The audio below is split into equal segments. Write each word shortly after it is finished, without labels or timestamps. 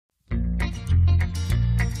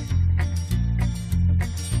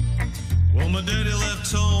My daddy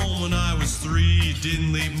left home when I was 3.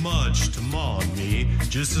 Didn't leave much to mar me,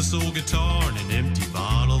 just this old guitar and an empty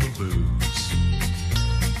bottle of booze.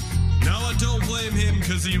 Now I don't blame him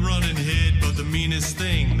cause he run and hid, but the meanest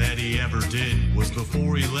thing that he ever did was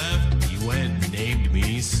before he left, he went and named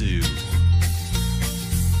me Sue.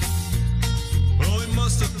 Well, he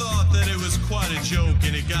must have thought that it was quite a joke,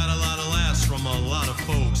 and it got a lot of laughs from a lot of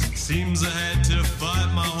folks. Seems I had to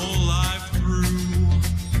fight my whole life through.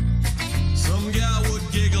 Some guy would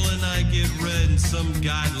giggle and I'd get red, and some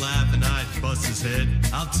guy'd laugh and I'd bust his head.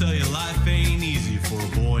 I'll tell you, life ain't easy for a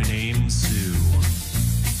boy named Sue.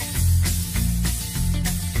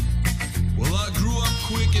 Well, I grew up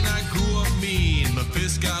quick and I grew up mean. My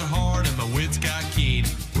fists got hard and my wits got keen.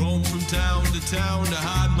 Roamed from town to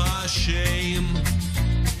hide my shame.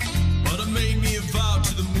 But it made me a vow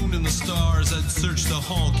to the moon and the stars. I'd search the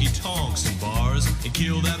honky-tonks and bars and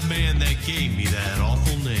kill that man that gave me that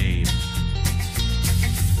awful name.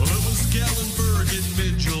 Well, it was Gallenberg in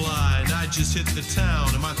mid-July, and I just hit the town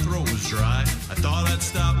and my throat was dry. I thought I'd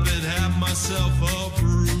stop and have myself a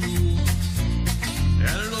brew.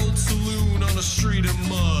 At an old saloon on a street of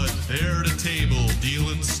mud, there at a table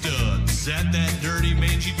dealing studs, sat that dirty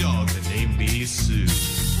mangy dog that named me Sue.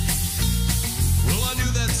 Well, I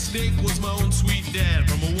knew that snake was my own sweet dad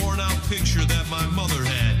from a worn out picture that my mother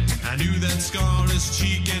had. I knew that scar on his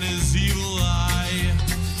cheek and his evil eye.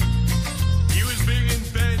 He was big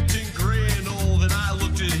and bent and gray and old, and I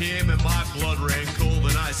looked at him and my blood ran cold,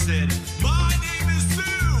 and I said, "My name is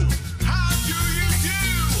Sue. How do you do?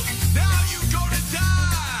 Now you gonna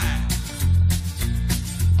die."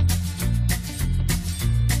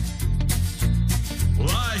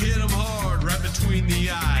 Well, I hit him hard right between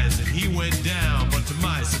the eyes, and he went down, but to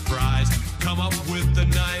my surprise, come up with a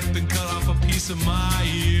knife and cut off a piece of my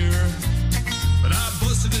ear. But I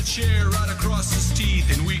busted a chair right across his teeth,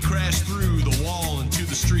 and we crashed through the wall into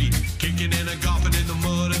the street, kicking and a golfing in the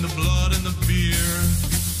mud and the blood and the beer.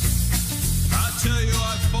 I tell you,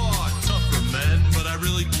 I fought tougher men, but I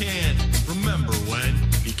really can't remember when.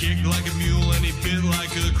 He kicked like a mule and he bit like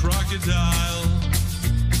a crocodile.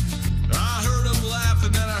 I heard him laugh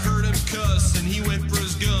and then I heard him cuss, and he went for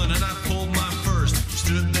his gun and I pulled mine first. He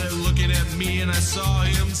stood there looking at me and I saw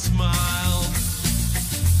him smile.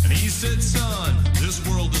 And he said, "Son, this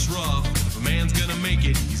world is rough. If a man's gonna make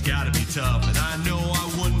it, he's gotta be tough. And I know I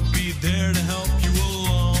wouldn't be there to help you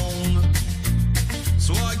alone.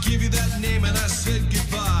 So I give you that name and I said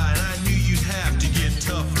goodbye. And I knew you'd have to get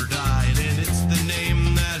tough or die. And it's the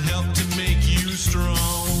name that helped to make you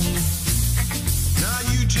strong. Now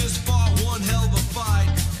you just fought one hell of a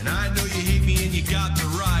fight, and I know you hate me and you got the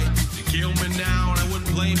right to kill me now, and I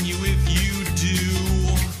wouldn't blame you if you do.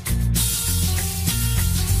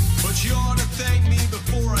 But you ought to thank me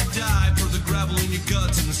before I die for the gravel in your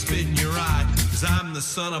guts and the spit in your eye, 'cause I'm the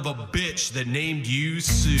son of a bitch that named you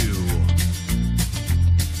Sue."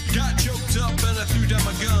 Got choked up and I threw down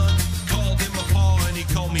my gun, called him a paw and he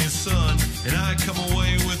called me a son, and I come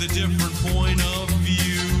away with a different point of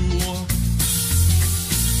view.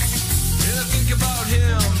 And I think about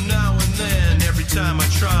him now and then, every time I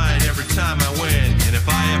try and every time I win. And if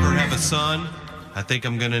I ever have a son, I think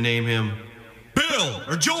I'm gonna name him Bill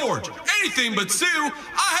or George, anything but Sue.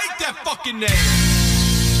 I hate that fucking name.